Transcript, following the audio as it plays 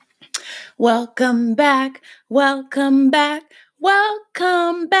Welcome back, welcome back,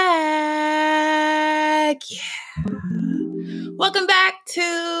 welcome back. Yeah. Welcome back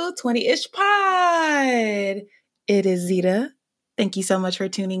to 20-ish Pod. It is Zeta. Thank you so much for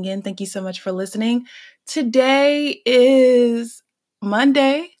tuning in. Thank you so much for listening. Today is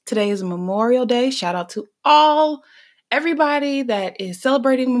Monday. Today is Memorial Day. Shout out to everybody that is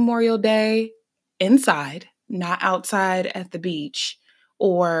celebrating Memorial Day inside, not outside at the beach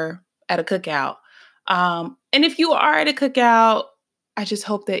or at a cookout. And if you are at a cookout, I just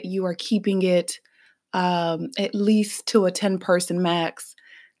hope that you are keeping it at least to a 10-person max.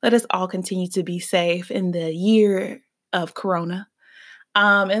 Let us all continue to be safe in the year of Corona.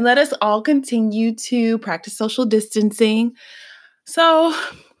 And let us all continue to practice social distancing. So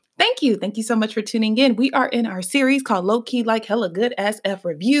thank you. Thank you so much for tuning in. We are in our series called Low Key Like Hella Good SF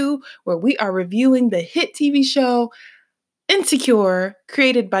Review, where we are reviewing the hit TV show Insecure,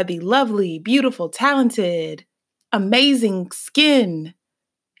 created by the lovely, beautiful, talented, amazing skin,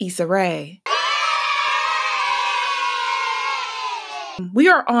 Issa Rae. We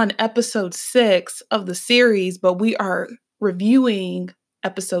are on episode 6 of the series, but we are reviewing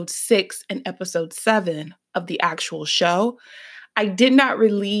episode 6 and episode 7 of the actual show. I did not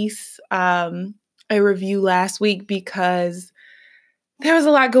release a review last week because there was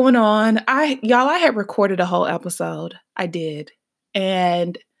a lot going on. I had recorded a whole episode. I did.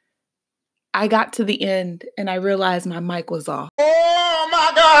 And I got to the end and I realized my mic was off. Oh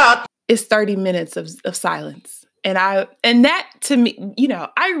my God. It's 30 minutes of silence. And that to me,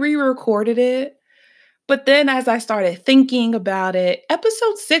 I re-recorded it. But then as I started thinking about it,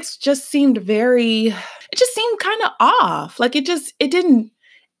 episode 6 just seemed kind of off. Like it didn't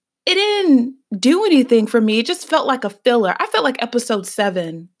do anything for me. It just felt like a filler. I felt like episode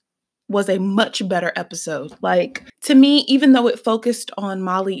 7 was a much better episode. Like, to me, even though it focused on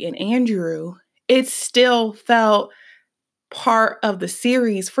Molly and Andrew, it still felt part of the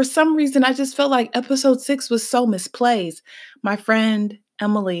series. For some reason, I just felt like episode 6 was so misplaced. My friend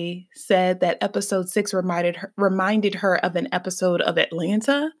Emily said that episode 6 reminded her of an episode of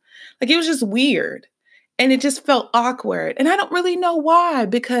Atlanta. Like, it was just weird. And it just felt awkward. And I don't really know why,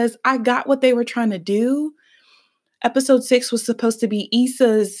 because I got what they were trying to do. Episode 6 was supposed to be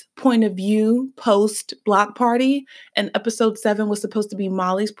Issa's point of view post block party, and episode 7 was supposed to be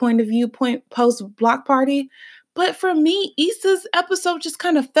Molly's point of view post block party. But for me, Issa's episode just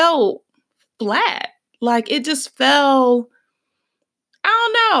kind of felt flat. Like it just fell, I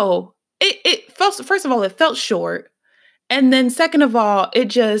don't know. It felt, first of all, it felt short. And then second of all, it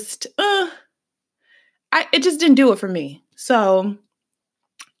just didn't do it for me. So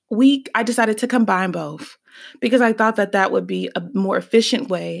I decided to combine both because I thought that would be a more efficient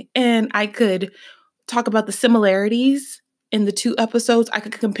way. And I could talk about the similarities in the two episodes. I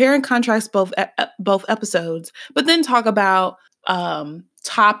could compare and contrast both episodes, but then talk about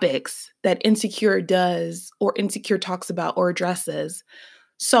topics that Insecure does or Insecure talks about or addresses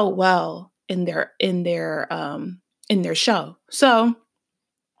so well in their show. So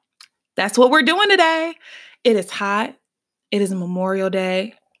that's what we're doing today. It is hot. It is Memorial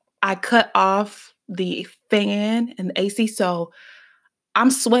Day. I cut off the fan and the AC, so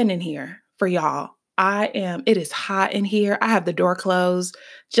I'm sweating here for y'all. It is hot in here. I have the door closed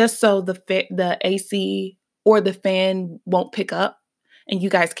just so the AC or the fan won't pick up and you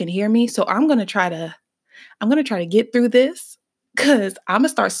guys can hear me. So I'm going to try to get through this because I'm going to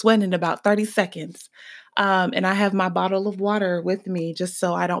start sweating in about 30 seconds. And I have my bottle of water with me just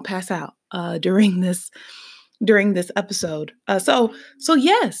so I don't pass out during this episode. So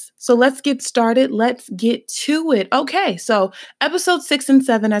yes. So let's get started. Let's get to it. Okay. So episode 6 and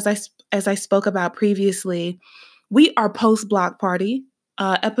 7, as I spoke about previously, we are post block party.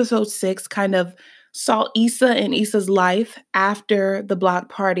 Episode 6 kind of saw Issa and Issa's life after the block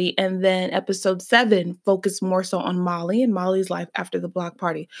party. And then episode 7 focused more so on Molly and Molly's life after the block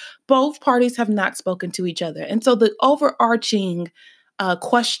party. Both parties have not spoken to each other. And so the overarching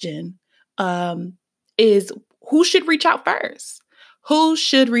question is, who should reach out first? Who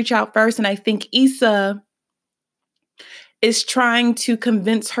should reach out first? And I think Issa is trying to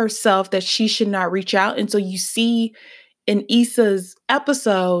convince herself that she should not reach out. And so you see in Issa's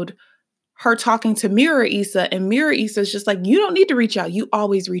episode, her talking to Mirror Issa, and Mirror Issa is just like, you don't need to reach out. You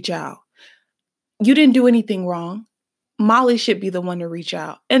always reach out. You didn't do anything wrong. Molly should be the one to reach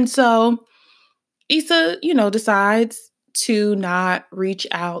out. And so Issa, decides to not reach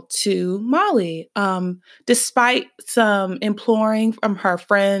out to Molly, despite some imploring from her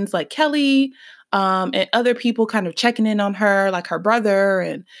friends like Kelly and other people kind of checking in on her, like her brother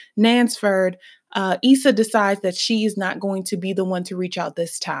and Nansford. Issa decides that she is not going to be the one to reach out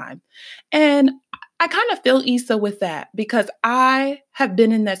this time. And I kind of feel Issa with that because I have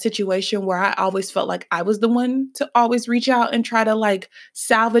been in that situation where I always felt like I was the one to always reach out and try to like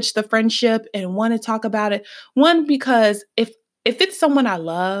salvage the friendship and want to talk about it. One, because if it's someone I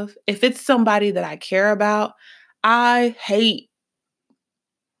love, if it's somebody that I care about, I hate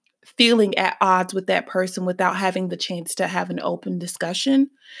feeling at odds with that person without having the chance to have an open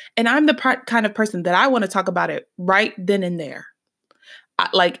discussion. And I'm the kind of person that I want to talk about it right then and there.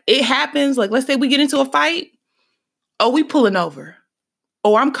 Like it happens, like let's say we get into a fight. Oh, we pulling over.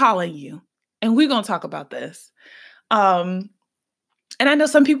 Oh, I'm calling you. And we're going to talk about this. And I know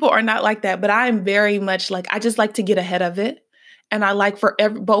some people are not like that, but I am very much like, I just like to get ahead of it. And I like for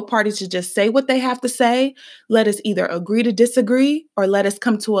both parties to just say what they have to say. Let us either agree to disagree or let us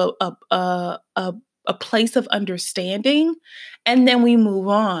come to a place of understanding. And then we move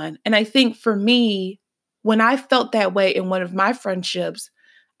on. And I think for me, when I felt that way in one of my friendships,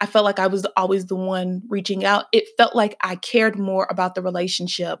 I felt like I was always the one reaching out. It felt like I cared more about the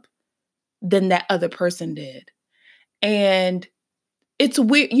relationship than that other person did. And it's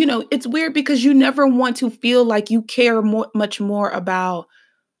weird, it's weird because you never want to feel like you care much more about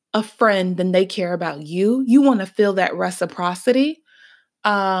a friend than they care about you. You want to feel that reciprocity.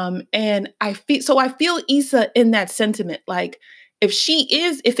 And I feel Issa in that sentiment. Like if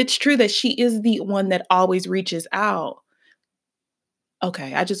it's true that she is the one that always reaches out.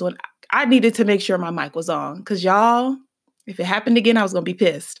 Okay, I needed to make sure my mic was on because y'all, if it happened again, I was going to be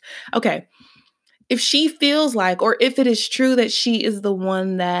pissed. Okay. If she feels like, or if it is true that she is the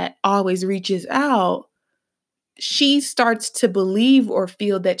one that always reaches out, she starts to believe or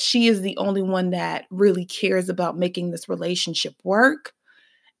feel that she is the only one that really cares about making this relationship work.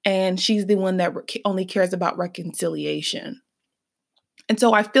 And she's the one that only cares about reconciliation. And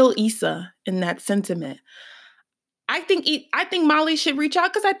so I feel Issa in that sentiment. I think Molly should reach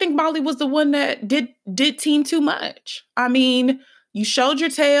out because I think Molly was the one that did team too much. I mean, you showed your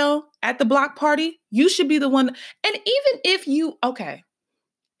tail at the block party. You should be the one. And even if okay,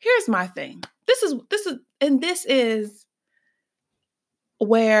 here's my thing. This is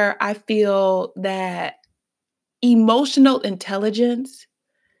where I feel that emotional intelligence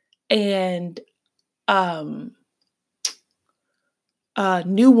and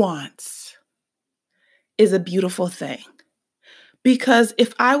nuance is a beautiful thing. Because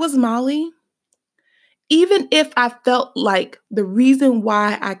if I was Molly, even if I felt like the reason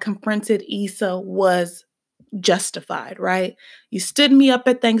why I confronted Issa was justified, right? You stood me up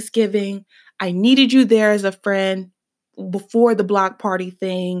at Thanksgiving. I needed you there as a friend before the block party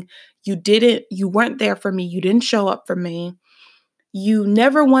thing. You weren't there for me. You didn't show up for me. You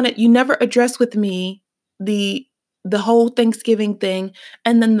never addressed with me the whole Thanksgiving thing.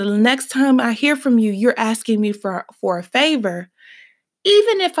 And then the next time I hear from you, you're asking me for a favor.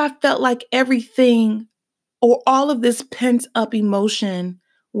 Even if I felt like everything or all of this pent up emotion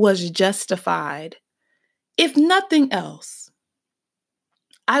was justified, if nothing else,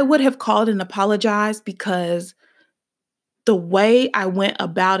 I would have called and apologized because the way I went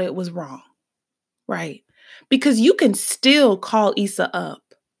about it was wrong, right? Because you can still call Issa up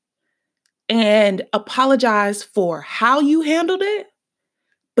and apologize for how you handled it,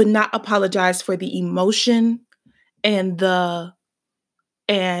 but not apologize for the emotion and the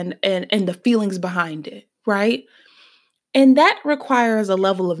feelings behind it, right? And that requires a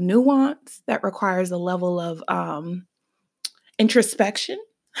level of nuance, that requires a level of introspection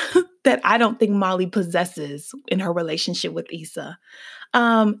that I don't think Molly possesses in her relationship with Issa.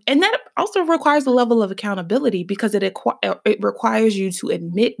 And that also requires a level of accountability because it requires you to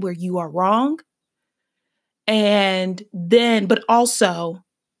admit where you are wrong but also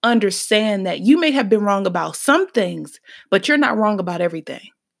understand that you may have been wrong about some things, but you're not wrong about everything.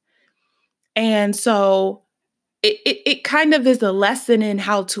 And so it kind of is a lesson in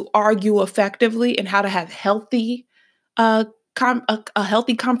how to argue effectively and how to have healthy, a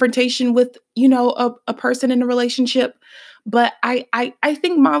healthy confrontation with, a person in a relationship. But I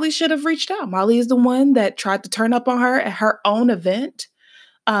think Molly should have reached out. Molly is the one that tried to turn up on her at her own event.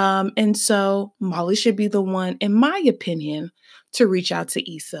 And so Molly should be the one, in my opinion, to reach out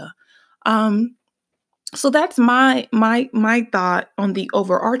to Issa. So that's my thought on the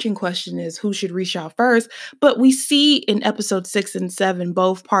overarching question is who should reach out first. But we see in episode 6 and 7,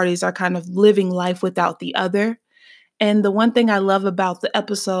 both parties are kind of living life without the other. And the one thing I love about the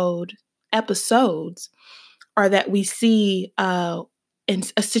episodes are that we see in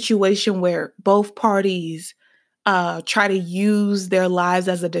a situation where both parties try to use their lives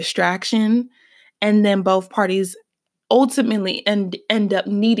as a distraction, and then both parties ultimately end up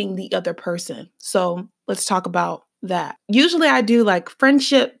needing the other person. So let's talk about that. Usually I do like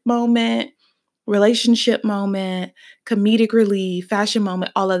friendship moment, relationship moment, comedic relief, fashion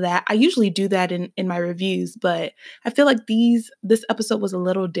moment, all of that. I usually do that in my reviews, but I feel like this episode was a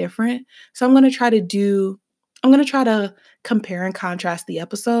little different. So I'm going to try to compare and contrast the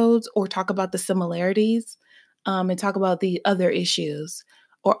episodes or talk about the similarities and talk about the other issues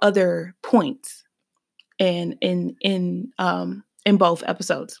or other points in both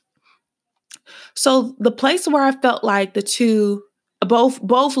episodes. So the place where I felt like the two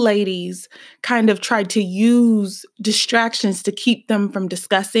both ladies kind of tried to use distractions to keep them from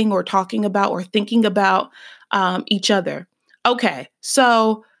discussing or talking about or thinking about each other. Okay,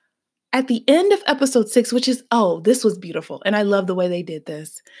 so at the end of episode 6, which is, this was beautiful, and I love the way they did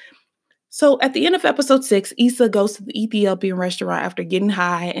this. So at the end of episode 6, Issa goes to the Ethiopian restaurant after getting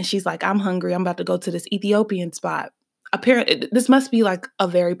high, and she's like, I'm hungry. I'm about to go to this Ethiopian spot. Apparently, this must be like a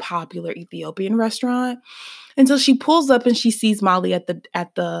very popular Ethiopian restaurant. And so she pulls up and she sees Molly at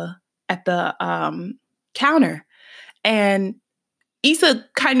the counter. And Issa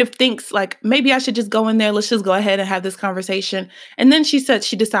kind of thinks like, maybe I should just go in there. Let's just go ahead and have this conversation. And then she said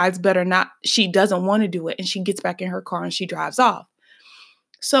she decides better not, she doesn't want to do it. And she gets back in her car and she drives off.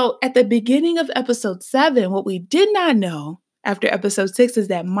 So at the beginning of episode 7, what we did not know after episode 6 is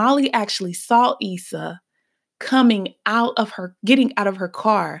that Molly actually saw Issa getting out of her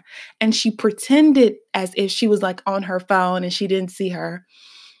car, and she pretended as if she was like on her phone and she didn't see her.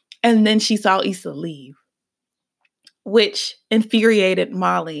 And then she saw Issa leave, which infuriated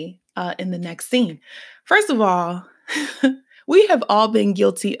Molly in the next scene. First of all, we have all been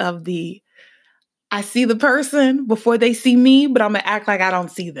guilty of I see the person before they see me, but I'm going to act like I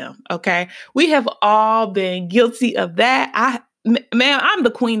don't see them, okay? We have all been guilty of that. Man, I'm the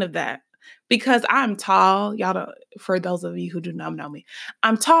queen of that because I'm tall. Y'all don't, for those of you who do not know me,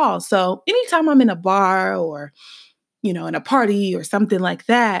 I'm tall. So anytime I'm in a bar or, in a party or something like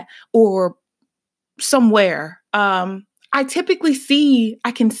that, or somewhere, I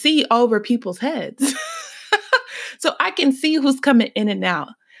can see over people's heads. So I can see who's coming in and out.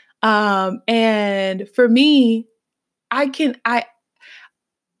 And for me, I've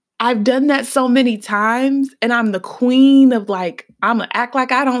done that so many times, and I'm the queen of like, I'm gonna act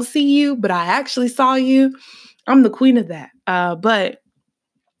like I don't see you, but I actually saw you. I'm the queen of that. But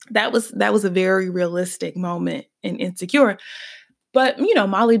that was a very realistic moment in Insecure. But,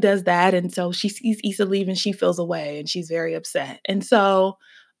 Molly does that. And so she sees Issa leave and she feels away and she's very upset. And so,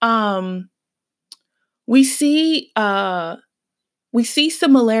 we see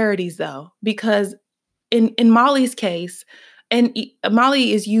similarities though, because in Molly's case, and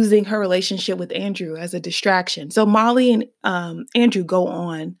Molly is using her relationship with Andrew as a distraction. So Molly and Andrew go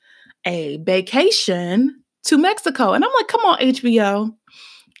on a vacation to Mexico. And I'm like, come on, HBO.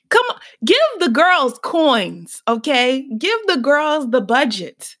 Come on, give the girls coins, okay? Give the girls the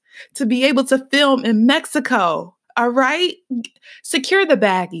budget to be able to film in Mexico, all right? Secure the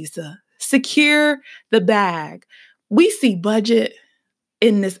bag, Issa. Secure the bag. We see budget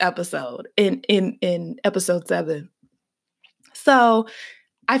in this episode, in episode 7. So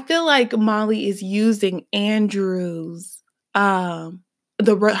I feel like Molly is using Andrew's her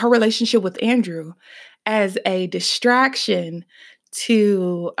relationship with Andrew as a distraction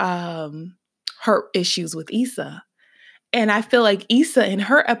to her issues with Issa. And I feel like Issa in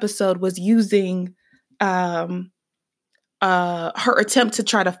her episode was using her attempt to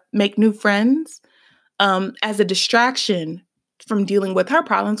try to make new friends as a distraction from dealing with her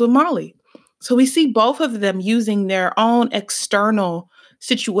problems with Molly. So we see both of them using their own external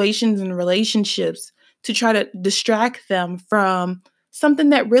situations and relationships to try to distract them from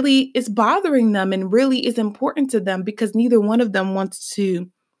something that really is bothering them and really is important to them, because neither one of them wants to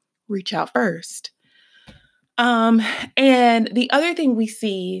reach out first. And the other thing we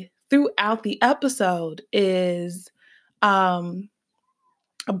see throughout the episode is both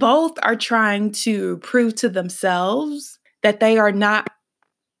are trying to prove to themselves that they are not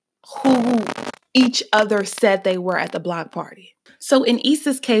who each other said they were at the block party. So in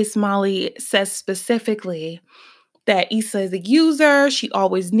Issa's case, Molly says specifically that Issa is a user. She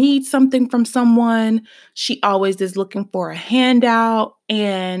always needs something from someone. She always is looking for a handout.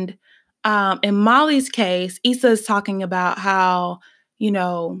 And in Molly's case, Issa is talking about how,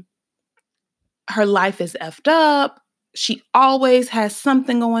 her life is effed up. She always has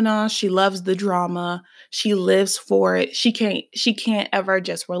something going on. She loves the drama. She lives for it. She can't ever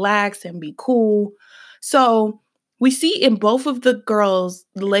just relax and be cool. So we see in both of the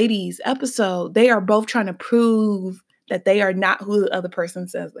ladies episode, they are both trying to prove that they are not who the other person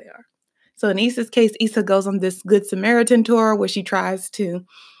says they are. So in Issa's case, Issa goes on this Good Samaritan tour where she tries to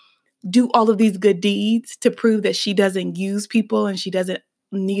do all of these good deeds to prove that she doesn't use people and she doesn't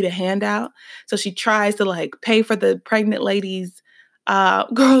need a handout. So she tries to like pay for the pregnant lady's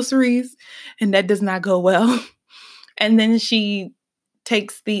groceries, and that does not go well. And then she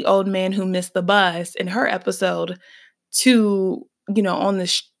takes the old man who missed the bus in her episode to, on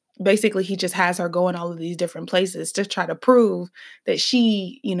the basically he just has her going all of these different places to try to prove that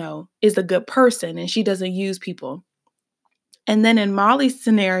she, is a good person and she doesn't use people. And then in Molly's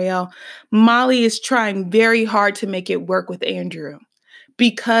scenario, Molly is trying very hard to make it work with Andrew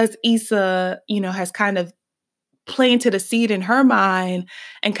because Issa, has kind of planted a seed in her mind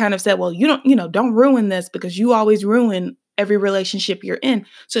and kind of said, well, don't ruin this because you always ruin every relationship you're in.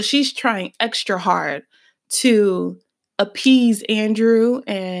 So she's trying extra hard to appease Andrew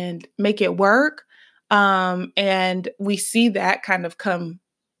and make it work. And we see that kind of come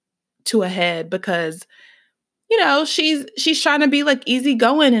to a head because she's trying to be like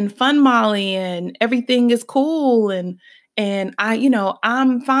easygoing and fun Molly and everything is cool and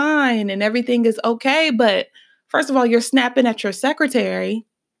I'm fine and everything is okay. But first of all, you're snapping at your secretary.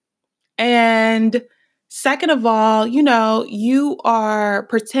 And second of all, you are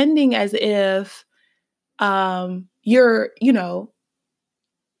pretending as if you're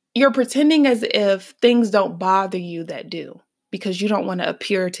pretending as if things don't bother you that do because you don't want to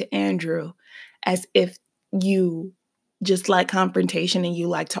appear to Andrew as if you just like confrontation and you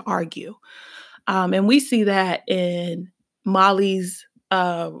like to argue. And we see that in Molly's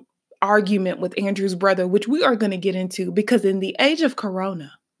argument with Andrew's brother, which we are going to get into because in the age of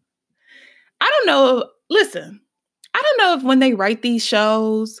Corona, I don't know if when they write these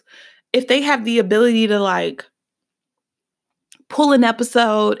shows, if they have the ability to like pull an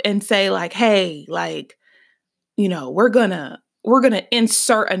episode and say like, hey, like, we're gonna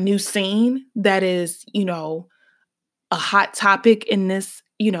insert a new scene that is, a hot topic in this,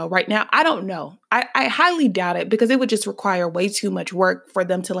 right now. I don't know. I highly doubt it because it would just require way too much work for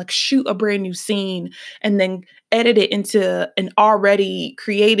them to like shoot a brand new scene and then edit it into an already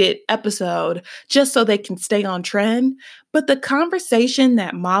created episode just so they can stay on trend. But the conversation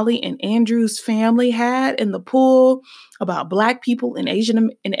that Molly and Andrew's family had in the pool about Black people and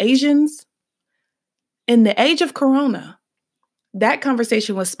Asians in the age of Corona, that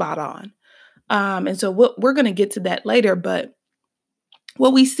conversation was spot on. And so we're going to get to that later, but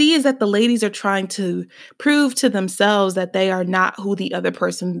what we see is that the ladies are trying to prove to themselves that they are not who the other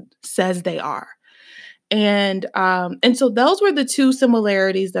person says they are. And so those were the two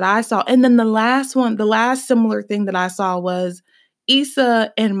similarities that I saw. And then the last similar thing that I saw was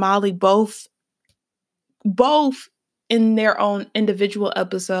Issa and Molly both in their own individual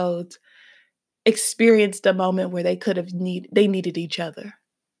episodes experienced a moment where they needed each other.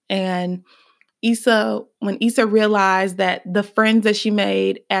 And when Issa realized that the friends that she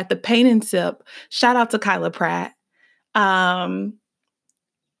made at the Paint and Sip, shout out to Kyla Pratt, and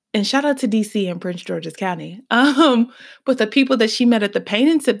shout out to DC and Prince George's County, but the people that she met at the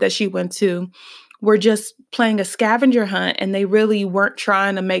Paint and Sip that she went to were just playing a scavenger hunt and they really weren't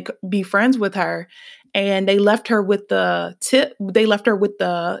trying to be friends with her. And they left her with the tip. They left her with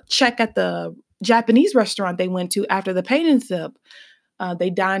the check at the Japanese restaurant they went to after the Paint and Sip. They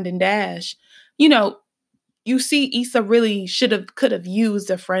dined and dashed. You see Issa really could have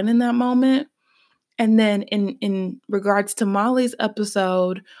used a friend in that moment. And then in regards to Molly's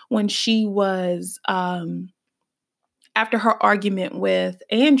episode, when she was, after her argument with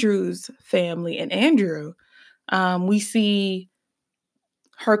Andrew's family and Andrew, we see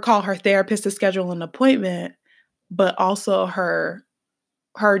her call her therapist to schedule an appointment, but also her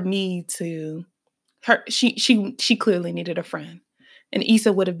need to, she clearly needed a friend. And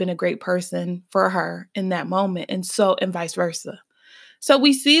Issa would have been a great person for her in that moment. And vice versa. So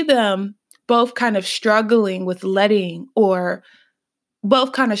we see them both kind of struggling with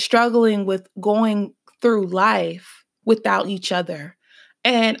both kind of struggling with going through life without each other.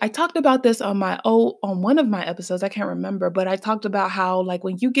 And I talked about this on one of my episodes, I can't remember, but I talked about how like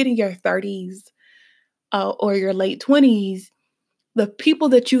when you get in your 30s or your late 20s, the people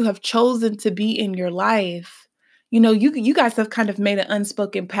that you have chosen to be in your life, you guys have kind of made an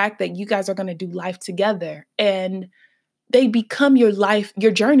unspoken pact that you guys are going to do life together, and they become your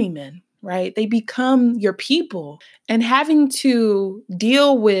journeymen, right? They become your people, and having to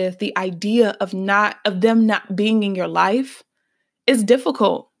deal with the idea of them not being in your life is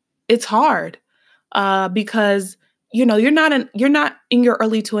difficult. It's hard because you're not in your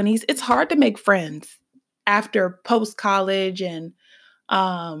early 20s. It's hard to make friends after post college and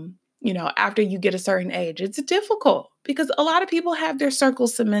after you get a certain age. It's difficult. because a lot of people have their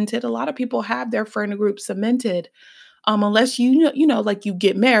circles cemented. A lot of people have their friend group cemented. Unless like you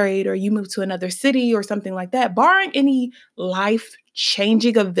get married or you move to another city or something like that, barring any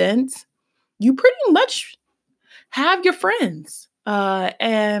life-changing events, you pretty much have your friends.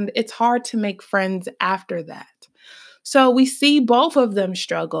 And it's hard to make friends after that. So we see both of them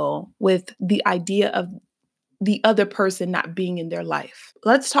struggle with the idea of the other person not being in their life.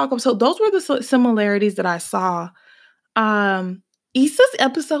 Let's talk. So those were the similarities that I saw. Issa's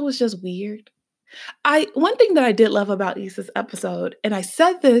episode was just weird. One thing that I did love about Issa's episode, and I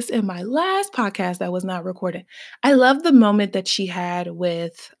said this in my last podcast that was not recorded, I love the moment that she had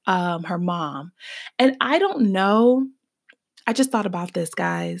with her mom. And I don't know, I just thought about this,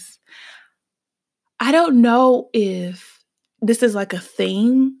 guys. I don't know if this is like a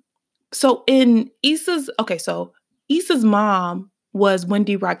theme. So Issa's mom was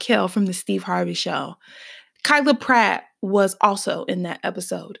Wendy Raquel from the Steve Harvey Show. Kyla Pratt was also in that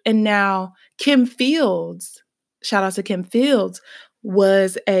episode. And now Kim Fields, shout out to Kim Fields,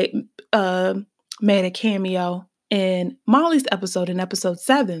 was made a cameo in Molly's episode, in episode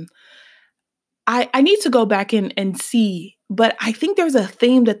 7. I need to go back in and see, but I think there's a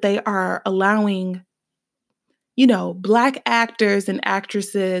theme that they are allowing, Black actors and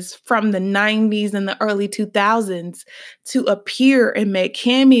actresses from the 90s and the early 2000s to appear and make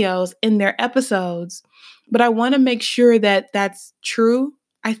cameos in their episodes. But I want to make sure that that's true.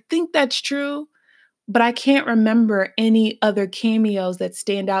 I think that's true, but I can't remember any other cameos that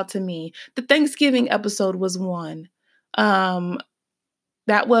stand out to me. The Thanksgiving episode was one. That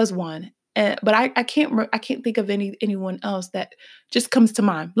was one. But I can't think of anyone else that just comes to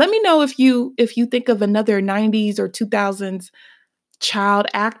mind. Let me know if you think of another 90s or 2000s child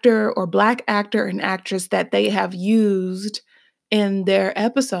actor or Black actor and actress that they have used in their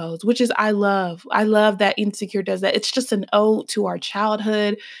episodes, which is I love. I love that Insecure does that. It's just an ode to our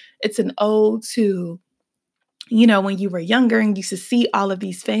childhood. It's an ode to, when you were younger and used to see all of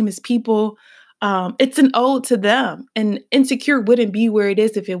these famous people. It's an ode to them. And Insecure wouldn't be where it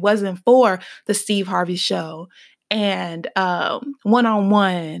is if it wasn't for the Steve Harvey Show and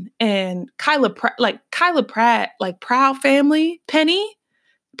One-on-One and Kyla Pratt, like Proud Family, Penny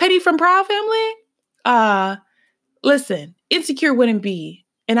from Proud Family. Listen, Insecure wouldn't be.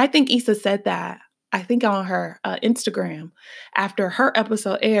 And I think Issa said that, I think on her Instagram after her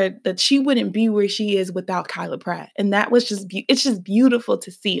episode aired, that she wouldn't be where she is without Kyla Pratt. And that was it's just beautiful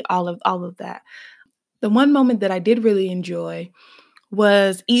to see all of that. The one moment that I did really enjoy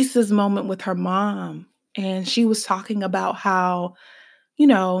was Issa's moment with her mom. And she was talking about how,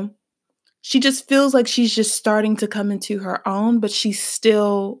 she just feels like she's just starting to come into her own, but she's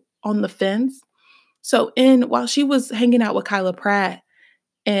still on the fence. So while she was hanging out with Kyla Pratt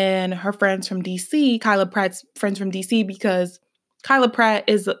and her friends from DC, Kyla Pratt's friends from DC, because Kyla Pratt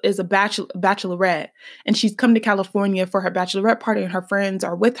is a bachelorette, and she's come to California for her bachelorette party, and her friends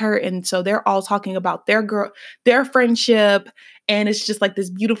are with her, and so they're all talking about their friendship, and it's just like this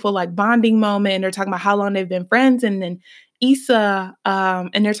beautiful like bonding moment. And they're talking about how long they've been friends, and then Issa,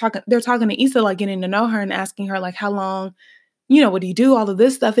 and they're talking to Issa, like getting to know her and asking her like how long, what do you do, all of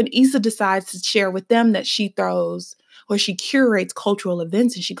this stuff, and Issa decides to share with them that she throws or she curates cultural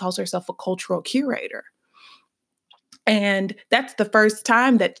events, and she calls herself a cultural curator. And that's the first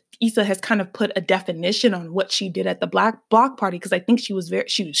time that Issa has kind of put a definition on what she did at the Black Block Party, because I think she was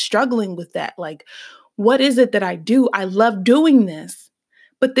struggling with that. Like, what is it that I do? I love doing this,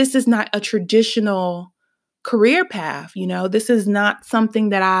 but this is not a traditional career path. This is not something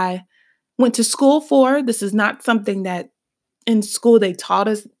that I went to school for. This is not something that in school they taught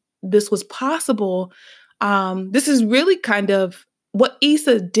us this was possible. This is really kind of what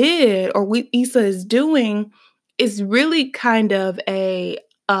Issa did, or what Issa is doing, is really kind of a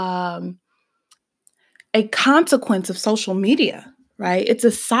consequence of social media, right? It's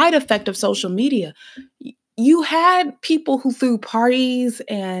a side effect of social media. You had people who threw parties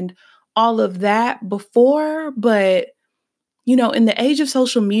and all of that before, but in the age of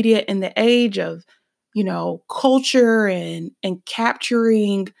social media, in the age of culture and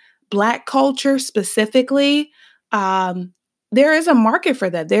capturing Black culture specifically, there is a market for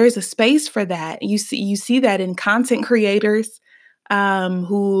that. There is a space for that. You see that in content creators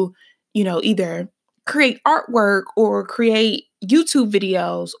who either create artwork or create YouTube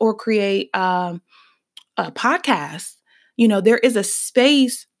videos or create podcasts. There is a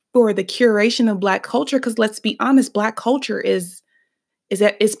space for the curation of Black culture, because let's be honest, Black culture is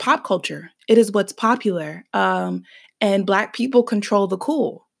pop culture. It is what's popular. And Black people control the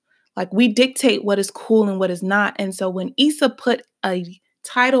cool. Like, we dictate what is cool and what is not. And so when Issa put a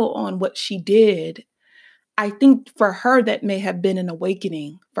title on what she did, I think for her, that may have been an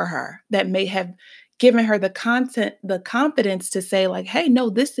awakening for her, that may have given her the confidence to say, like, hey, no,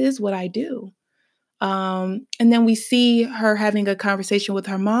 this is what I do. And then we see her having a conversation with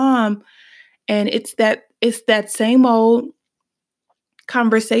her mom, and it's that same old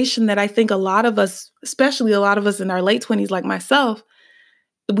conversation that I think a lot of us, especially a lot of us in our late 20s, like myself,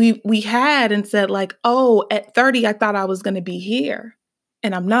 we had and said, like, oh, at 30, I thought I was going to be here,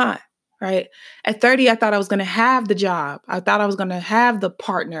 and I'm not, right? At 30, I thought I was going to have the job. I thought I was going to have the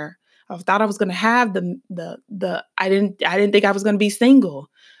partner. I thought I was going to have the I didn't think I was going to be single.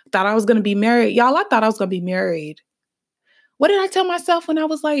 I thought I was going to be married. Y'all, I thought I was going to be married. What did I tell myself when I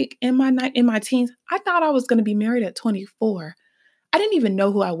was like in my teens? I thought I was going to be married at 24. I didn't even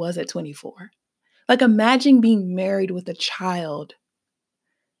know who I was at 24. Like, imagine being married with a child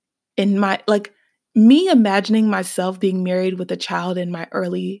in my, like, me imagining myself being married with a child in my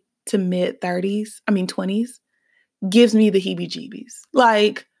early to mid 30s, I mean 20s, gives me the heebie-jeebies.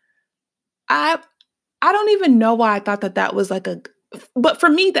 Like, I I don't even know why I thought that was like but for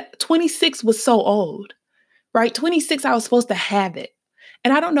me, that 26 was so old, right? 26, I was supposed to have it.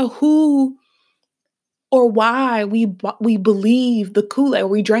 And I don't know who or why we believe the Kool-Aid, or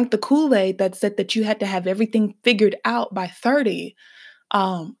we drank the Kool-Aid that said that you had to have everything figured out by 30.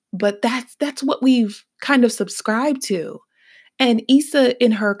 But that's what we've kind of subscribed to. And Issa,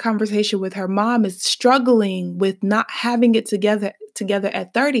 in her conversation with her mom, is struggling with not having it together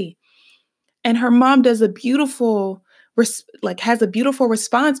at 30. And her mom does a beautiful has a beautiful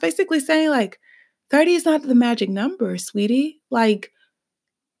response, basically saying, like, 30 is not the magic number, sweetie. Like,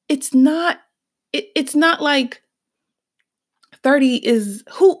 it's not it's not like 30 is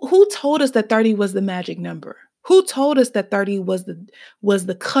who told us that 30 was the magic number? Who told us that 30 was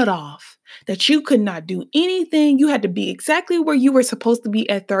the cutoff? That you could not do anything. You had to be exactly where you were supposed to be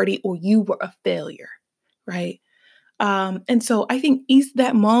at 30, or you were a failure, right? And so I think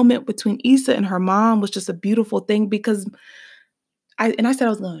that moment between Issa and her mom was just a beautiful thing, because I said I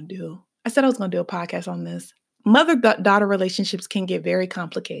was going to do a podcast on this. Mother-daughter relationships can get very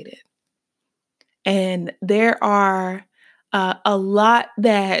complicated. And there are a lot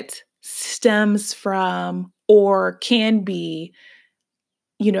that stems from, or can be,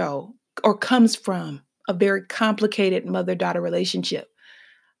 or comes from a very complicated mother-daughter relationship.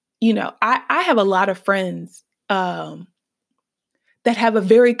 I have a lot of friends that have a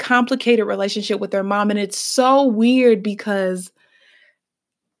very complicated relationship with their mom. And it's so weird because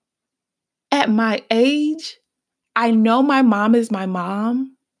at my age, I know my mom is my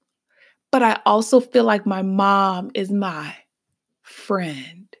mom, but I also feel like my mom is my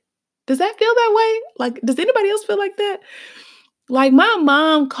friend. Does that feel that way? Like, does anybody else feel like that? Like, my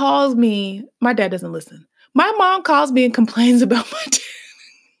mom calls me, my dad doesn't listen. My mom calls me and complains about my dad.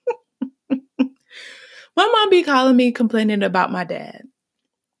 My mom be calling me complaining about my dad.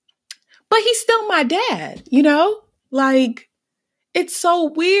 But he's still my dad, Like, it's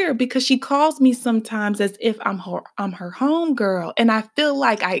so weird because she calls me sometimes as if I'm her homegirl. And I feel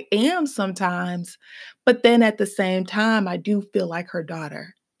like I am sometimes, but then at the same time, I do feel like her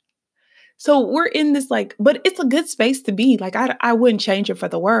daughter. So we're in this, like, but it's a good space to be. Like, I wouldn't change it for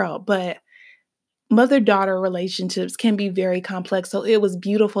the world, but mother-daughter relationships can be very complex. So it was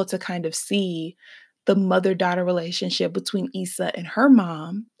beautiful to kind of see the mother-daughter relationship between Issa and her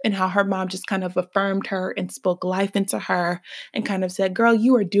mom, and how her mom just kind of affirmed her and spoke life into her and kind of said, girl,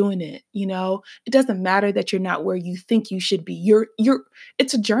 you are doing it. It doesn't matter that you're not where you think you should be.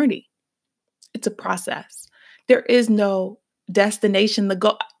 It's a journey. It's a process. There is no destination. The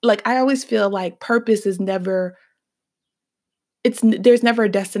goal, like, I always feel like purpose is there's never a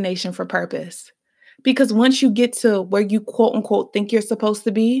destination for purpose. Because once you get to where you quote unquote think you're supposed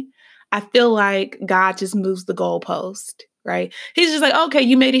to be, I feel like God just moves the goalpost, right? He's just like, okay,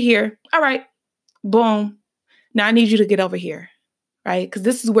 you made it here. All right, boom. Now I need you to get over here, right? Because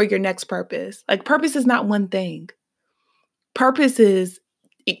this is where your next purpose. Like, purpose is not one thing. Purpose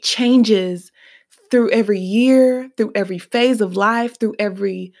it changes through every year, through every phase of life, through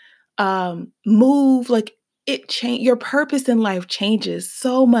every move. Like, your purpose in life changes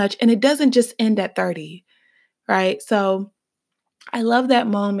so much, and it doesn't just end at 30, right? So I love that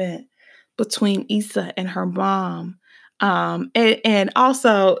moment between Issa and her mom. And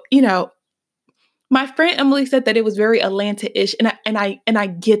also, my friend Emily said that it was very Atlanta-ish, and I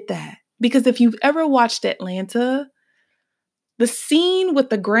get that, because if you've ever watched Atlanta, the scene with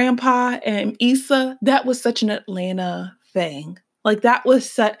the grandpa and Issa, that was such an Atlanta thing. Like, that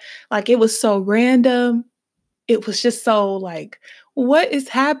was it was so random. It was just so like, what is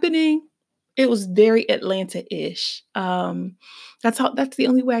happening? It was very Atlanta-ish. That's the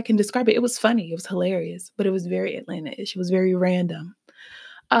only way I can describe it. It was funny, it was hilarious, but it was very Atlanta-ish. It was very random.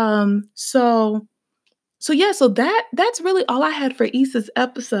 Um, so that's really all I had for Issa's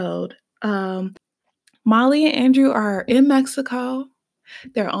episode. Molly and Andrew are in Mexico.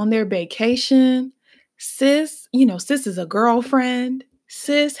 They're on their vacation. Sis is a girlfriend.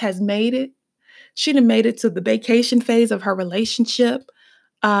 Sis has made it. She done made it to the vacation phase of her relationship.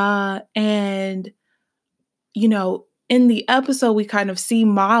 And in the episode, we kind of see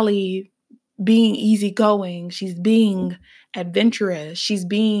Molly being easygoing. She's being adventurous. She's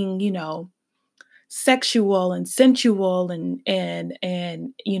being, sexual and sensual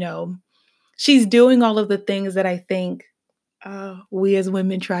and she's doing all of the things that I think we as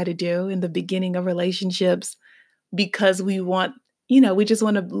women try to do in the beginning of relationships because we just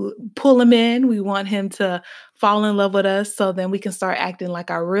want to pull him in. We want him to fall in love with us so then we can start acting like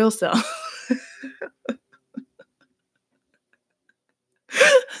our real self.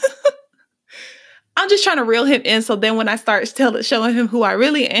 I'm just trying to reel him in so then when I start showing him who I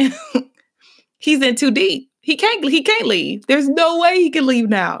really am, he's in too deep. He can't leave. There's no way he can leave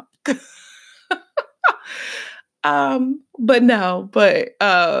now. But no, but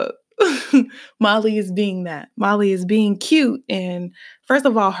Molly is being that. Molly is being cute. And first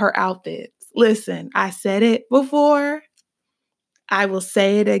of all, her outfits. Listen, I said it before. I will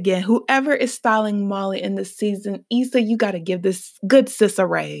say it again. Whoever is styling Molly in this season, Issa, you got to give this good sis a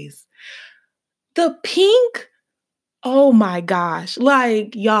raise. The pink, oh my gosh.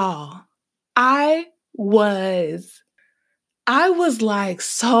 Like, y'all, I was like,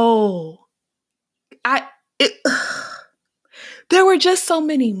 it, there were just so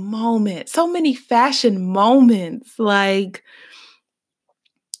many moments, so many fashion moments. Like,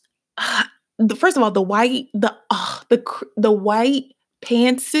 first of all, the white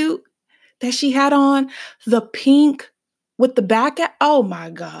pantsuit that she had on, the pink with the back out. Oh my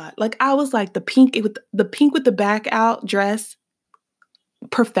God. Like I was like the pink with the back out dress,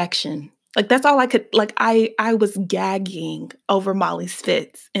 perfection. Like that's all I could like I was gagging over Molly's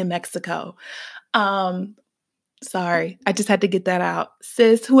fits in Mexico. Sorry, I just had to get that out.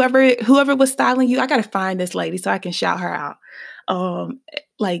 Sis, whoever was styling you, I gotta find this lady so I can shout her out.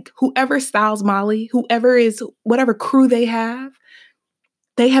 Like whoever styles Molly, whatever crew they have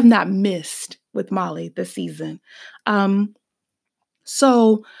not missed with Molly this season.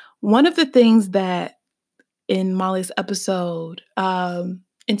 So one of the things that in Molly's episode,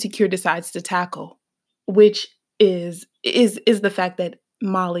 Insecure decides to tackle, which is the fact that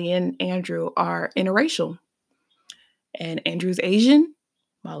Molly and Andrew are interracial. And Andrew's Asian,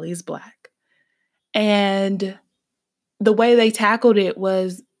 Molly is Black. And the way they tackled it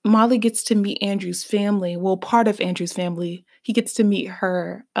was Molly gets to meet Andrew's family. Well, part of Andrew's family, he gets to meet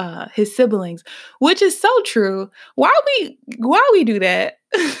his siblings, which is so true. Why we do that?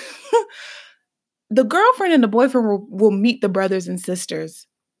 The girlfriend and the boyfriend will meet the brothers and sisters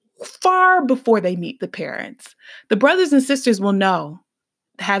far before they meet the parents. The brothers and sisters will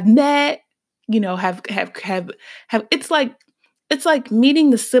have met, have it's like meeting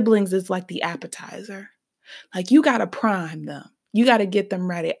the siblings is like the appetizer. Like you got to prime them. You got to get them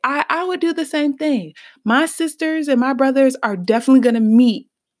ready. I would do the same thing. My sisters and my brothers are definitely going to meet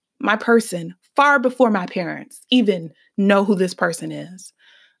my person far before my parents even know who this person is.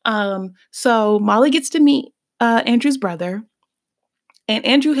 So Molly gets to meet Andrew's brother. And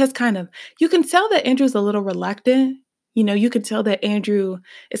Andrew has you can tell that Andrew's a little reluctant. You can tell that Andrew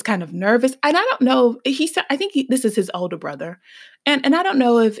is kind of nervous. And I don't know, I think this is his older brother. And I don't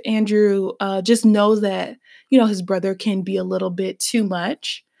know if Andrew just knows that, his brother can be a little bit too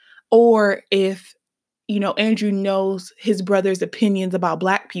much, or if, Andrew knows his brother's opinions about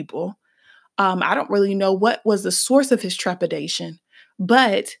Black people. I don't really know what was the source of his trepidation,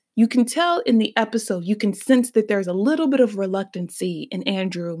 but you can tell in the episode, you can sense that there's a little bit of reluctancy in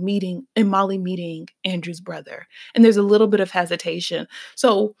Molly meeting Andrew's brother. And there's a little bit of hesitation.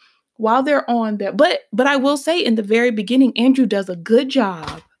 So while they're on there, but I will say in the very beginning, Andrew does a good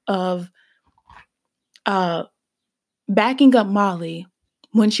job of backing up Molly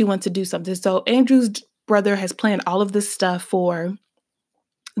when she wants to do something. So Andrew's brother has planned all of this stuff for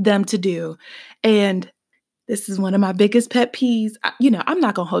them to do. And this is one of my biggest pet peeves. I'm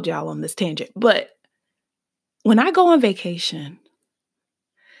not going to hold y'all on this tangent, but when I go on vacation,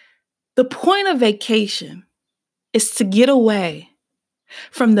 the point of vacation is to get away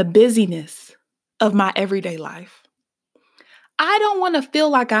from the busyness of my everyday life. I don't want to feel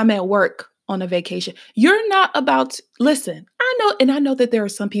like I'm at work on a vacation. You're not listen, I know that there are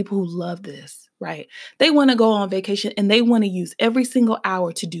some people who love this. right? They want to go on vacation and they want to use every single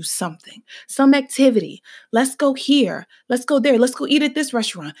hour to do something, some activity. Let's go here. Let's go there. Let's go eat at this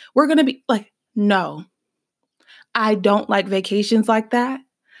restaurant. We're going to be like, no, I don't like vacations like that.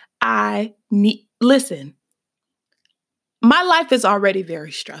 Listen, my life is already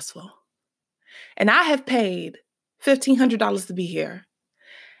very stressful and I have paid $1,500 to be here.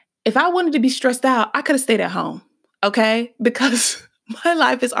 If I wanted to be stressed out, I could have stayed at home, okay? Because my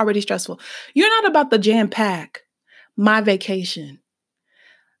life is already stressful. You're not about to jam pack my vacation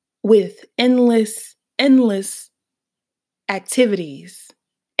with endless activities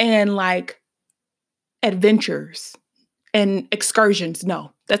and like adventures and excursions.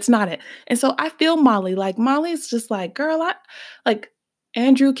 No, that's not it. And so I feel Molly. Like Molly's just like, girl,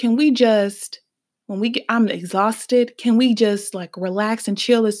 Andrew, can we just I'm exhausted, can we just like relax and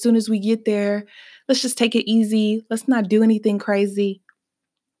chill as soon as we get there? Let's just take it easy. Let's not do anything crazy.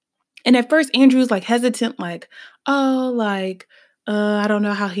 And at first Andrew's like hesitant, like, oh, like, I don't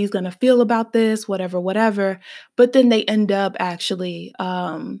know how he's gonna feel about this, whatever. But then they end up actually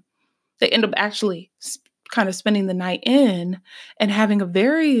kind of spending the night in and having a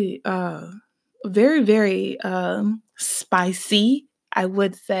very spicy, I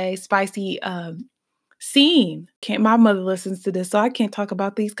would say, spicy scene. Can't My mother listens to this, so I can't talk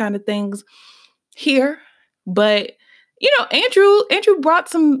about these kind of things here. But Andrew brought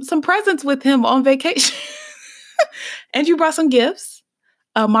some presents with him on vacation. Andrew brought some gifts.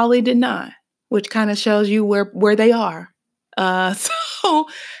 Molly did not, which kind of shows you where they are. So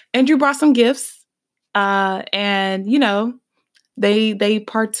Andrew brought some gifts, and they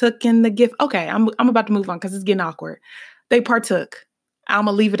partook in the gift. Okay, I'm about to move on because it's getting awkward. They partook. I'm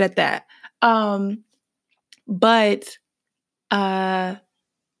gonna leave it at that. But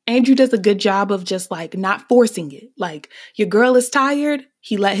Andrew does a good job of just like not forcing it. Like your girl is tired,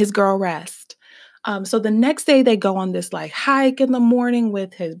 he let his girl rest. So the next day they go on this like hike in the morning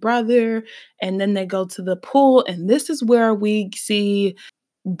with his brother, and then they go to the pool. And this is where we see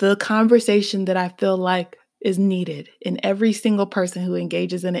the conversation that I feel like is needed in every single person who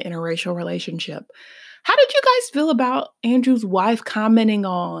engages in an interracial relationship. How did you guys feel about Andrew's wife commenting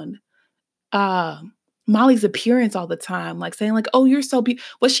on uh, Molly's appearance all the time, like saying like, "Oh, you're so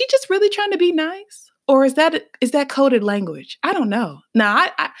beautiful." Was she just really trying to be nice, or is that coded language? I don't know. Now,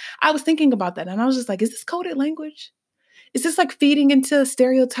 I was thinking about that, and I was just like, "Is this coded language? Is this like feeding into a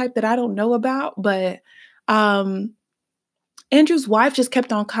stereotype that I don't know about?" But um, Andrew's wife just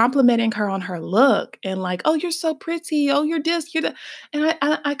kept on complimenting her on her look and like, "Oh, you're so pretty. Oh, you're this, you're that." And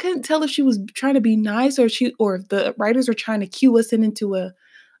I couldn't tell if she was trying to be nice or if the writers were trying to cue us into a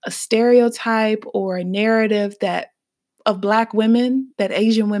stereotype or a narrative that of Black women that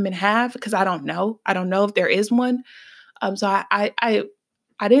Asian women have, because I don't know. I don't know if there is one. So I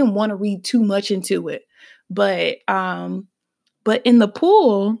didn't want to read too much into it, but in the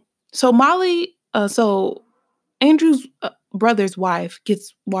pool, so Andrew's brother's wife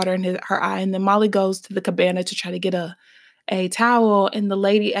gets water in her eye, and then Molly goes to the cabana to try to get a towel, and the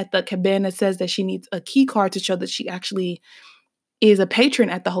lady at the cabana says that she needs a key card to show that she actually is a patron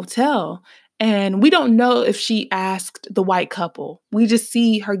at the hotel. And we don't know if she asked the white couple. We just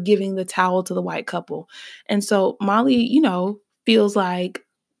see her giving the towel to the white couple. And so Molly, feels like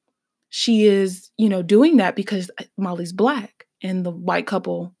she is, doing that because Molly's Black and the white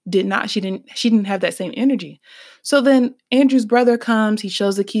couple did not. She didn't have that same energy. So then Andrew's brother comes, he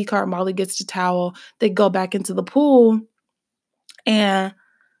shows the key card, Molly gets the towel, they go back into the pool, and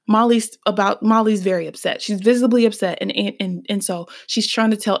Molly's very upset. She's visibly upset, and so she's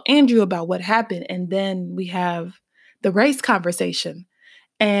trying to tell Andrew about what happened, and then we have the race conversation,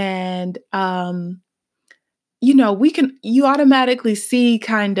 and you automatically see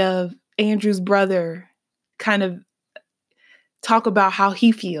kind of Andrew's brother kind of talk about how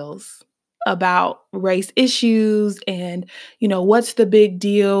he feels about race issues and what's the big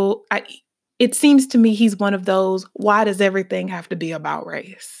deal. It seems to me he's one of those, why does everything have to be about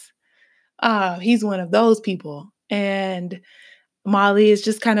race? He's one of those people. And Molly is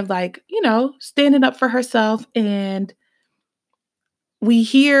just kind of like, standing up for herself. And we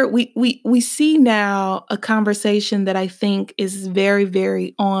see now a conversation that I think is very,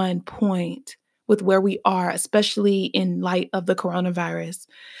 very on point with where we are, especially in light of the coronavirus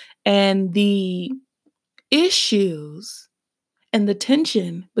and the issues and the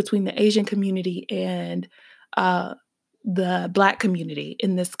tension between the Asian community and uh, the Black community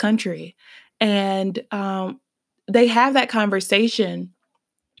in this country. And they have that conversation.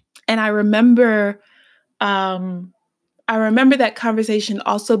 And I remember that conversation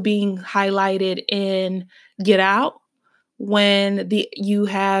also being highlighted in Get Out, when you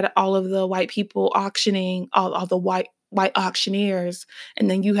had all of the white people auctioning, all the white auctioneers, and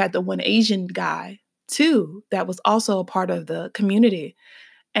then you had the one Asian guy too that was also a part of the community.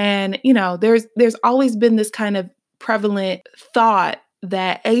 And there's always been this kind of prevalent thought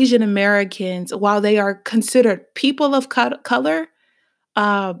that Asian Americans, while they are considered people of color,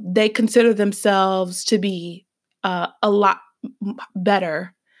 they consider themselves to be a lot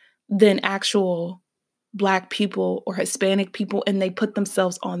better than actual Black people or Hispanic people, and they put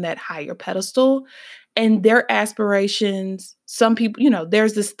themselves on that higher pedestal. And their aspirations, some people,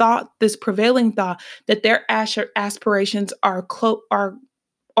 there's this prevailing thought that their aspirations are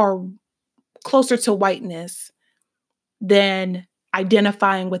closer to whiteness than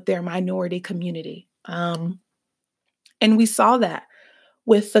identifying with their minority community. And we saw that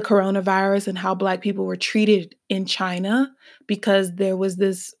with the coronavirus and how Black people were treated in China, because there was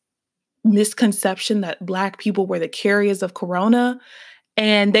this misconception that Black people were the carriers of corona,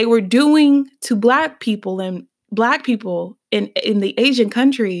 and they were doing to Black people in the Asian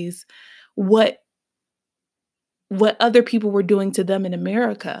countries what other people were doing to them in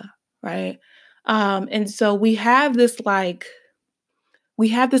America, right? And so we have this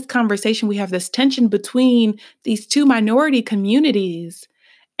conversation, we have this tension between these two minority communities.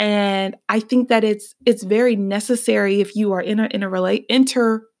 And I think that it's very necessary, if you are in a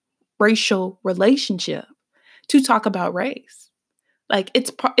interracial relationship, to talk about race. Like it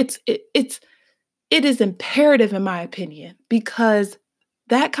is imperative, in my opinion, because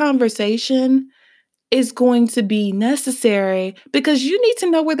that conversation is going to be necessary, because you need to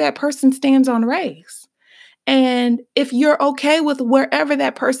know where that person stands on race. And if you're okay with wherever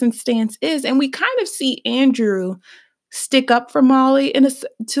that person's stance is, and we kind of see Andrew stick up for Molly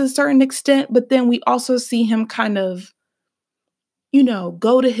to a certain extent, but then we also see him kind of,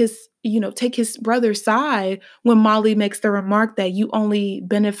 go to take his brother's side when Molly makes the remark that you only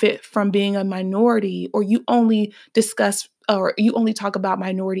benefit from being a minority, or you only discuss or you only talk about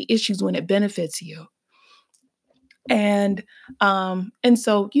minority issues when it benefits you. And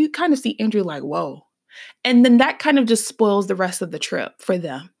so you kind of see Andrew like, whoa. And then that kind of just spoils the rest of the trip for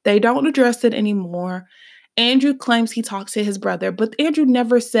them. They don't address it anymore. Andrew claims he talked to his brother, but Andrew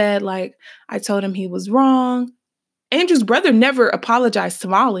never said, like, I told him he was wrong. Andrew's brother never apologized to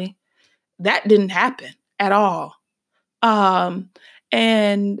Molly. That didn't happen at all. And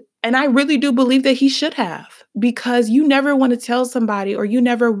I really do believe that he should have, because you never want to tell somebody, or you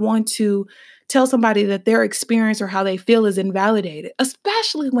never want to tell somebody that their experience or how they feel is invalidated,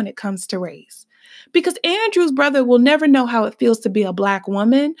 especially when it comes to race. Because Andrew's brother will never know how it feels to be a Black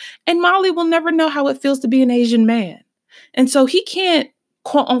woman, and Molly will never know how it feels to be an Asian man. And so he can't,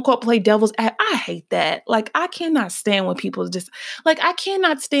 quote unquote, play devil's advocate. I hate that. Like, I cannot stand when people I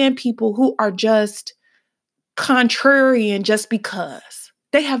cannot stand people who are just contrarian just because.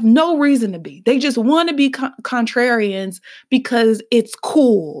 They have no reason to be. They just want to be contrarians because it's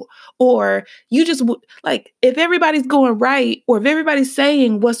cool. Or you just, if everybody's going right, or if everybody's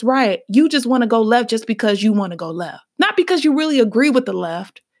saying what's right, you just want to go left just because you want to go left. Not because you really agree with the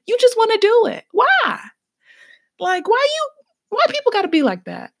left. You just want to do it. Why? Why people got to be like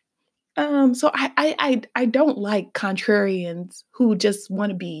that? So I don't like contrarians who just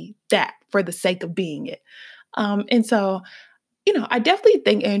want to be that for the sake of being it. And so, I definitely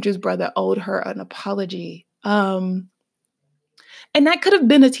think Andrew's brother owed her an apology. And that could have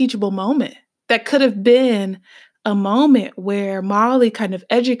been a teachable moment. That could have been a moment where Molly kind of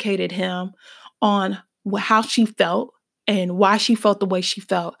educated him on how she felt and why she felt the way she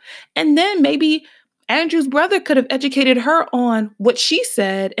felt. And then maybe Andrew's brother could have educated her on what she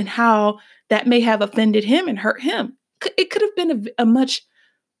said and how that may have offended him and hurt him. It could have been a much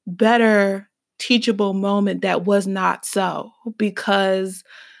better teachable moment that was not so, because,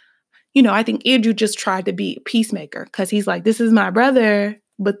 I think Andrew just tried to be a peacemaker, because he's like, this is my brother.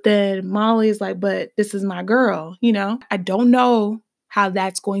 But then Molly's like, but this is my girl, I don't know how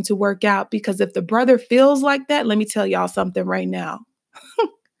that's going to work out, because if the brother feels like that, let me tell y'all something right now.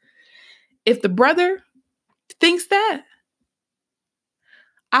 If the brother thinks that,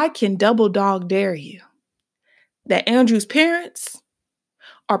 I can double dog dare you that Andrew's parents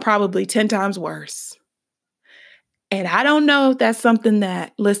are probably 10 times worse. And I don't know if that's something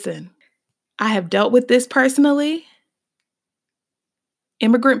that, listen, I have dealt with this personally.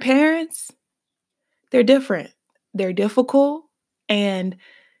 Immigrant parents, they're different. They're difficult, and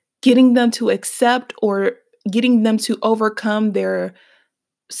getting them to accept or getting them to overcome their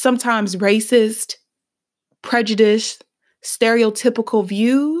sometimes racist, prejudiced, stereotypical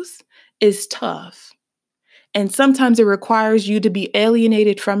views is tough. And sometimes it requires you to be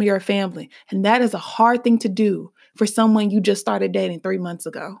alienated from your family. And that is a hard thing to do, for someone you just started dating 3 months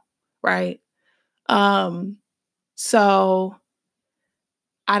ago, right? Um, so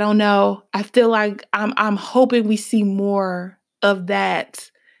I don't know. I feel like I'm hoping we see more of that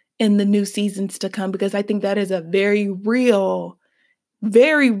in the new seasons to come because I think that is a very real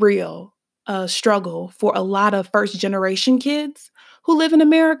struggle for a lot of first generation kids who live in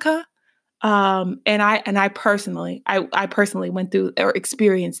America. And I personally, I personally went through or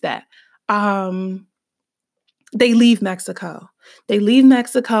experienced that. Um, they leave Mexico. They leave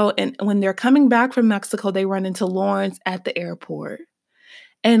Mexico, and when they're coming back from Mexico, they run into Lawrence at the airport.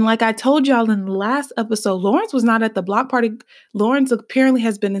 And like I told y'all in the last episode, Lawrence was not at the block party. Lawrence apparently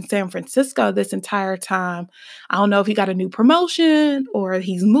has been in San Francisco this entire time. I don't know if he got a new promotion or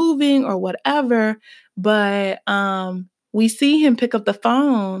he's moving or whatever, but we see him pick up the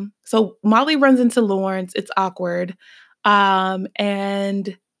phone. So Molly runs into Lawrence. It's awkward.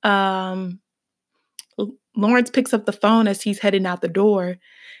 And Lawrence picks up the phone as he's heading out the door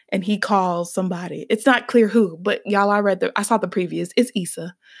and he calls somebody. It's not clear who, but y'all, I saw the previews. It's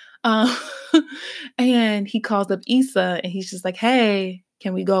Issa. Um, and he calls up Issa and he's just like, hey,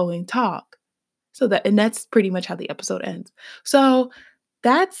 can we go and talk? And that's pretty much how the episode ends. So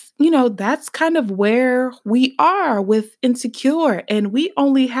that's kind of where we are with Insecure. And we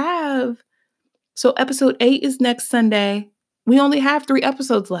only have, so episode 8 is next Sunday. We only have 3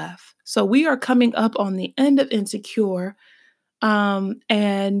 episodes left. So we are coming up on the end of Insecure.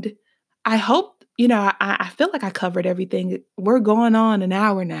 And I hope, I feel like I covered everything. We're going on an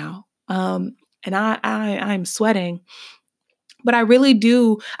hour now. And I'm sweating. But I really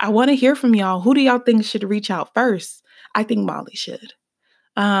do. I want to hear from y'all. Who do y'all think should reach out first? I think Molly should.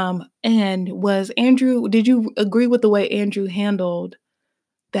 And did you agree with the way Andrew handled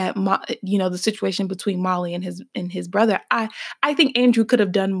that, the situation between Molly and his brother? I think Andrew could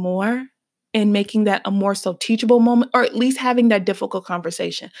have done more in making that a more so teachable moment, or at least having that difficult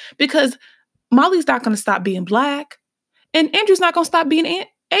conversation, because Molly's not going to stop being Black and Andrew's not going to stop being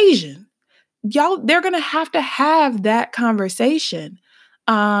Asian. Y'all, they're going to have that conversation.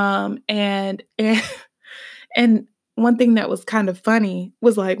 And and one thing that was kind of funny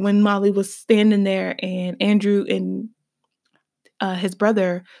was like when Molly was standing there and Andrew and his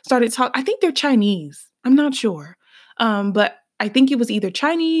brother started talking. I think they're Chinese. I'm not sure. But I think it was either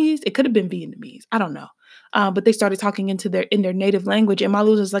Chinese. It could have been Vietnamese. I don't know. But they started talking in their native language. And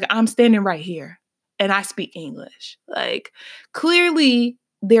Malu was like, I'm standing right here and I speak English. Like, clearly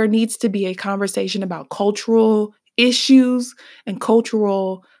there needs to be a conversation about cultural issues and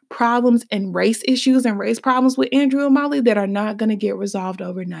cultural problems and race issues and race problems with Andrew and Molly that are not going to get resolved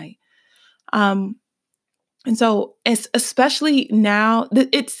overnight. And so, especially now,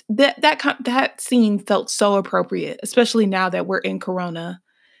 it's that scene felt so appropriate, especially now that we're in Corona,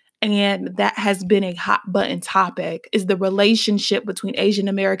 and that has been a hot button topic, is the relationship between Asian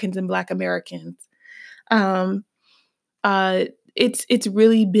Americans and Black Americans. It's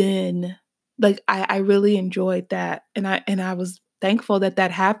really been like I really enjoyed that, and I was thankful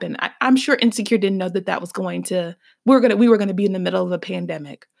that happened. I'm sure Insecure didn't know that was going to we were gonna be in the middle of a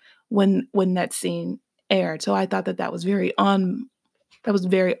pandemic when that scene aired. So I thought that was very on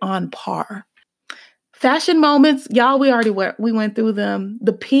par. Fashion moments, y'all. We went through them.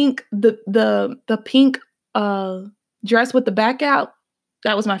 The pink, the pink dress with the back out.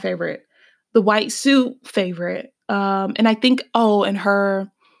 That was my favorite. The white suit, favorite. And I think the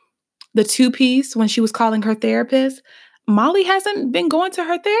 2-piece when she was calling her therapist. Molly hasn't been going to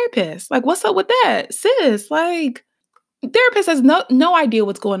her therapist. Like, what's up with that, sis? Like, therapist has no idea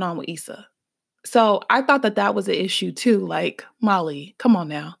what's going on with Issa. So I thought that was an issue too. Like, Molly, come on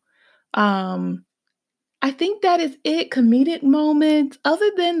now. I think that is it. Comedic moments, other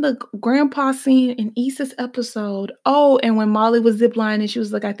than the grandpa scene in Issa's episode. Oh, and when Molly was ziplining, she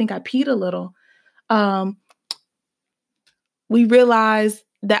was like, I think I peed a little. We realized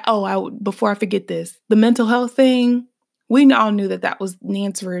that, before I forget this, the mental health thing, we all knew that was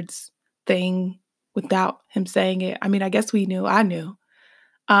Nansford's thing without him saying it. I mean, I guess we knew. I knew.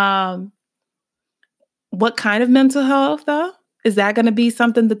 What kind of mental health, though? Is that going to be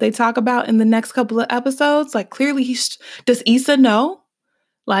something that they talk about in the next couple of episodes? Like, clearly, does Issa know?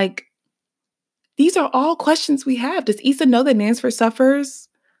 Like, these are all questions we have. Does Issa know that Nansford suffers,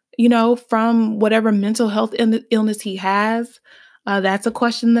 from whatever mental health illness he has? That's a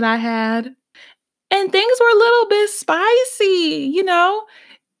question that I had. And things were a little bit spicy,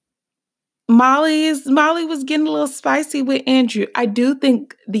 Molly was getting a little spicy with Andrew. I do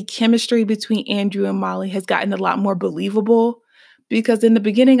think the chemistry between Andrew and Molly has gotten a lot more believable, because in the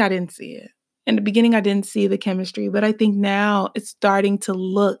beginning, I didn't see it. In the beginning, I didn't see the chemistry, but I think now it's starting to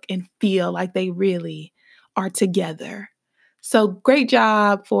look and feel like they really are together. So great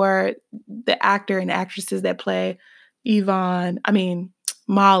job for the actor and actresses that play Molly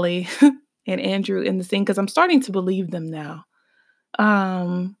and Andrew in the scene, because I'm starting to believe them now.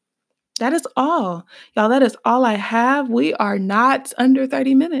 That is all. Y'all, that is all I have. We are not under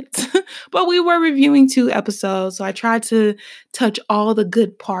 30 minutes, but we were reviewing 2 episodes, so I tried to touch all the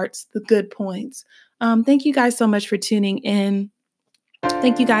good parts, the good points. Thank you guys so much for tuning in.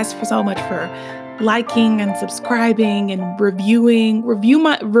 Thank you guys so much for liking and subscribing and reviewing. Review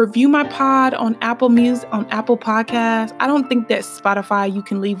my pod on Apple Music, on Apple Podcasts. I don't think that Spotify you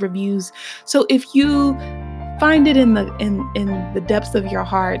can leave reviews. So if you find it in the depths of your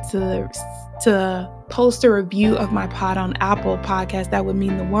heart to post a review of my pod on Apple Podcasts, that would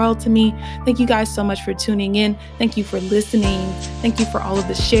mean the world to me. Thank you guys so much for tuning in. Thank you for listening. Thank you for all of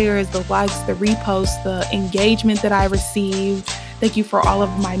the shares, the likes, the reposts, the engagement that I received. Thank you for all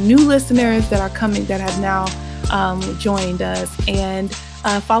of my new listeners that are coming, that have now joined us. And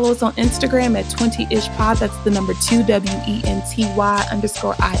follow us on Instagram at 20ish pod. That's the number 2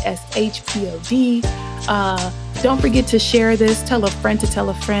 WENTY_ISHPOD. Don't forget to share this. Tell a friend to tell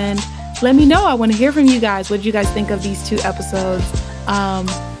a friend. Let me know. I want to hear from you guys. What did you guys think of these 2 episodes?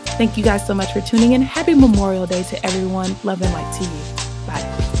 Thank you guys so much for tuning in. Happy Memorial Day to everyone. Love and light to you.